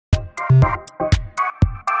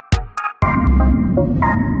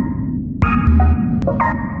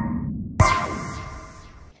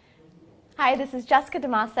Hi, this is Jessica Di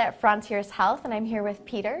Massa at Frontiers Health, and I'm here with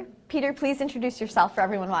Peter. Peter, please introduce yourself for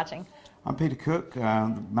everyone watching. I'm Peter Cook,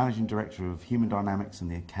 the Managing Director of Human Dynamics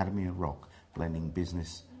and the Academy of Rock, blending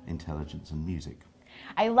business, intelligence and music.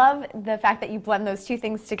 I love the fact that you blend those two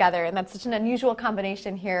things together, and that's such an unusual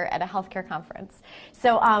combination here at a healthcare conference.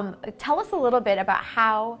 So tell us a little bit about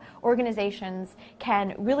how organizations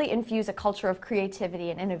can really infuse a culture of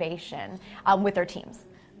creativity and innovation with their teams.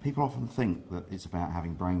 People often think that it's about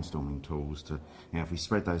having brainstorming tools to, if we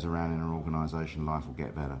spread those around in an organisation, life will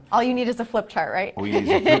get better. All you need is a flip chart, right? All you need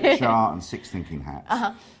is a flip chart and 6 thinking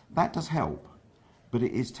hats. That does help, but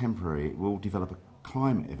it is temporary. It will develop a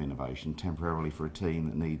climate of innovation temporarily for a team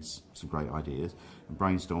that needs some great ideas. And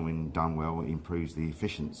brainstorming done well improves the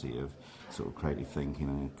efficiency of sort of creative thinking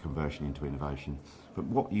and conversion into innovation. But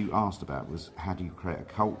what you asked about was how do you create a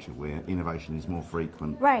culture where innovation is more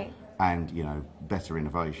frequent, right, and better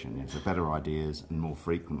innovation, so better ideas and more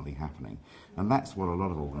frequently happening. And that's what a lot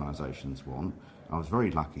of organisations want. I was very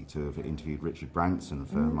lucky to have interviewed Richard Branson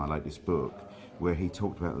for my latest book, where he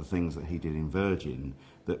talked about the things that he did in Virgin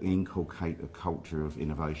that inculcate a culture of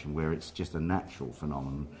innovation where it's just a natural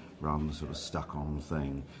phenomenon rather than a sort of stuck-on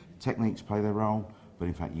thing. Techniques play their role, but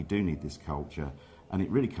in fact you do need this culture, and it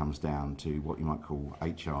really comes down to what you might call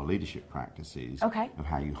HR leadership practices of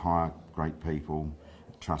how you hire great people,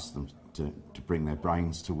 trust them to bring their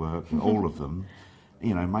brains to work, all of them,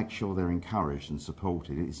 make sure they're encouraged and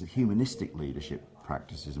supported. It's humanistic leadership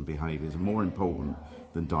practices and behaviours are more important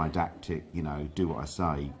than didactic, do what I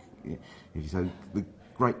say. If you say the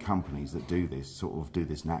great companies that do this sort of do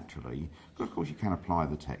this naturally, but of course you can apply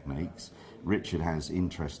the techniques. Richard has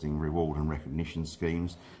interesting reward and recognition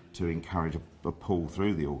schemes to encourage a pull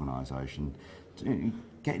through the organisation,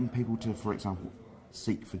 getting people to, for example,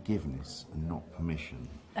 seek forgiveness and not permission.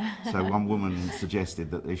 So one woman suggested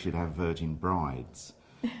that they should have virgin brides,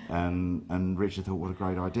 and Richard thought, what a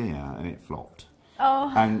great idea, and it flopped.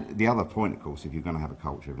 And the other point, of course, if you're going to have a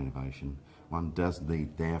culture of innovation, one does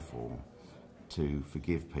need, therefore, to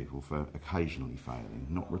forgive people for occasionally failing,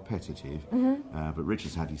 not repetitive, but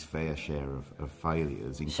Richard's had his fair share of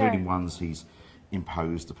failures, including ones he's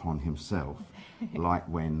imposed upon himself, like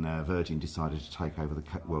when Virgin decided to take over the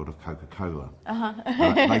world of Coca-Cola.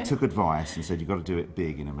 They took advice and said, you've got to do it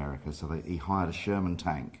big in America, so he hired a Sherman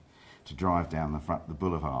tank to drive down the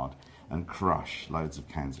boulevard and crush loads of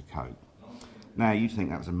cans of Coke. Now, you'd think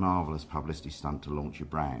that was a marvellous publicity stunt to launch your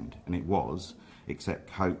brand, and it was,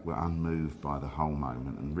 except Coke were unmoved by the whole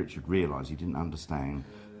moment, and Richard realised he didn't understand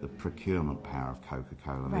the procurement power of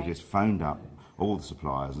Coca-Cola. They just phoned up all the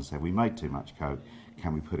suppliers and said, we made too much Coke,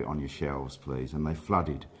 can we put it on your shelves please? And they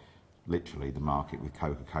flooded literally the market with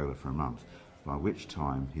Coca-Cola for a month, by which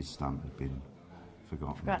time his stunt had been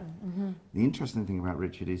forgotten. The interesting thing about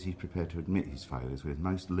Richard is he's prepared to admit his failures, whereas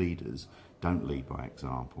most leaders don't lead by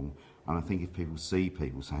example. And I think if people see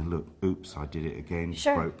people saying, look, oops, I did it again,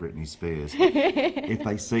 to quote Britney Spears, if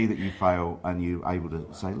they see that you fail and you're able to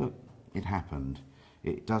say, look, it happened,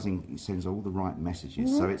 it sends all the right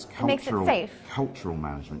messages. So it's cultural. It makes it safe. Cultural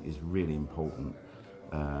management is really important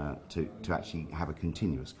to actually have a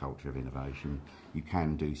continuous culture of innovation. You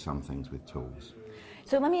can do some things with tools.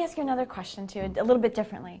 So let me ask you another question too, a little bit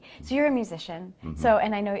differently. So you're a musician,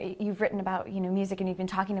 and I know you've written about music, and you've been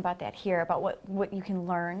talking about that here, about what you can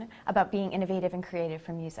learn about being innovative and creative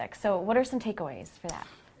from music. So what are some takeaways for that?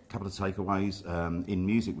 A couple of takeaways. In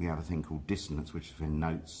music we have a thing called dissonance, which is when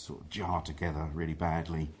notes sort of jar together really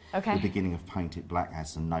badly. The beginning of Paint It Black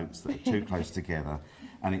has some notes that are too close together,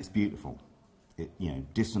 and it's beautiful.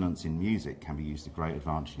 Dissonance in music can be used to great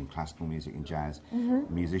advantage in classical music and jazz.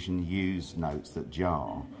 Musicians use notes that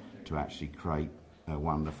jar to actually create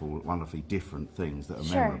wonderfully different things that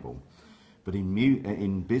are memorable. But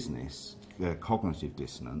in business, cognitive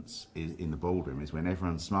dissonance in the boardroom is when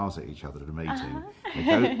everyone smiles at each other at a meeting.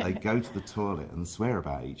 They go to the toilet and swear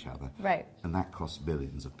about each other, and that costs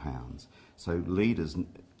billions of pounds. So leaders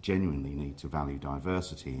genuinely need to value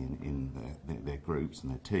diversity in their groups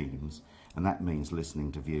and their teams, and that means listening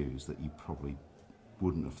to views that you probably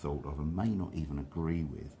wouldn't have thought of and may not even agree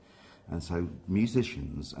with. And so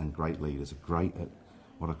musicians and great leaders are great at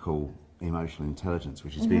what I call emotional intelligence,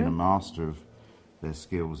 which is being a master of their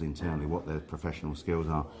skills internally, what their professional skills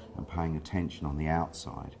are, and paying attention on the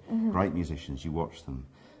outside. Great musicians, you watch them,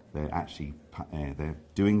 they're actually they're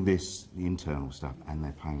doing this, the internal stuff, and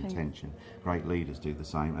they're paying attention. Great leaders do the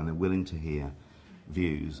same, and they're willing to hear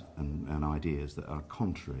views and ideas that are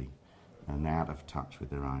contrary and out of touch with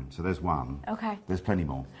their own. So there's one. Okay. There's plenty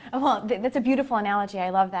more. Well, that's a beautiful analogy. I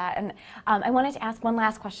love that. And I wanted to ask one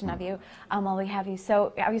last question of you while we have you.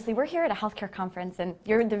 So obviously we're here at a healthcare conference, and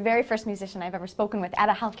you're the very first musician I've ever spoken with at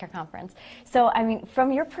a healthcare conference. So I mean,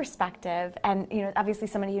 from your perspective, and obviously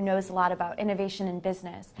somebody who knows a lot about innovation in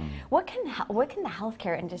business, what can the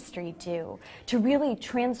healthcare industry do to really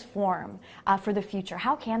transform for the future?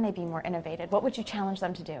 How can they be more innovative? What would you challenge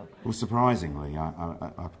them to do? Well, surprisingly,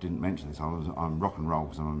 I didn't mention this. I'm rock and roll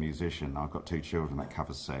because I'm a musician. I've got 2 children. That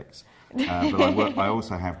covers sex. But I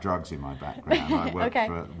also have drugs in my background. I worked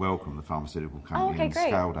for Wellcome, the pharmaceutical company, and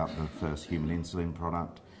scaled up the first human insulin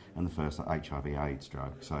product and the first HIV/AIDS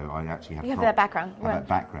drug. So I actually have that background. That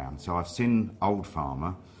background. So I've seen old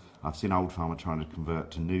pharma. I've seen old pharma trying to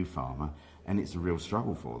convert to new pharma, and it's a real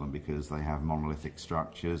struggle for them because they have monolithic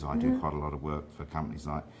structures. I do quite a lot of work for companies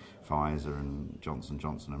like Pfizer and Johnson &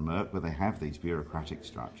 Johnson and Merck, where they have these bureaucratic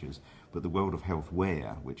structures. But the world of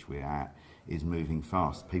healthware, which we're at, is moving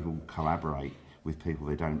fast. People collaborate with people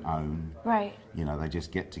they don't own. Right. They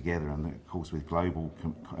just get together, and of course with global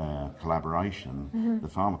collaboration, the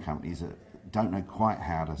pharma companies don't know quite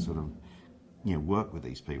how to sort of work with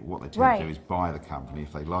these people. What they tend to do is buy the company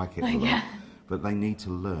if they like it or not. But they need to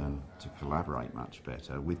learn to collaborate much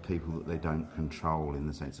better with people that they don't control in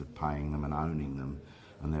the sense of paying them and owning them.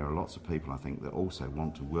 And there are lots of people, I think, that also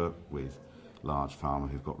want to work with large pharma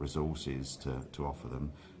who've got resources to offer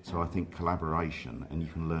them. So I think collaboration, and you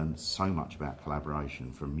can learn so much about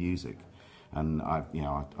collaboration from music. And I've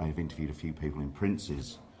interviewed a few people in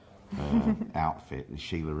Prince's outfit,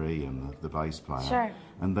 Sheila E. and the bass player. Sure.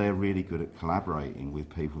 And they're really good at collaborating with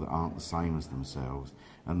people that aren't the same as themselves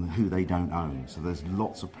and who they don't own. So there's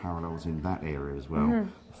lots of parallels in that area as well. The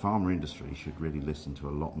pharma industry should really listen to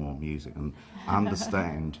a lot more music and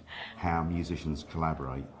understand how musicians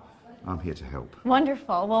collaborate. I'm here to help.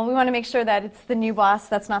 Wonderful. Well, we want to make sure that it's the new boss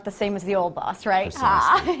that's not the same as the old boss, right?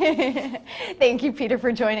 Precisely. Thank you, Peter,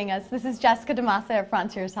 for joining us. This is Jessica Di Massa at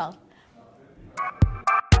Frontiers Health.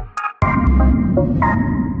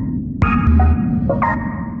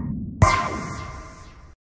 Thank you.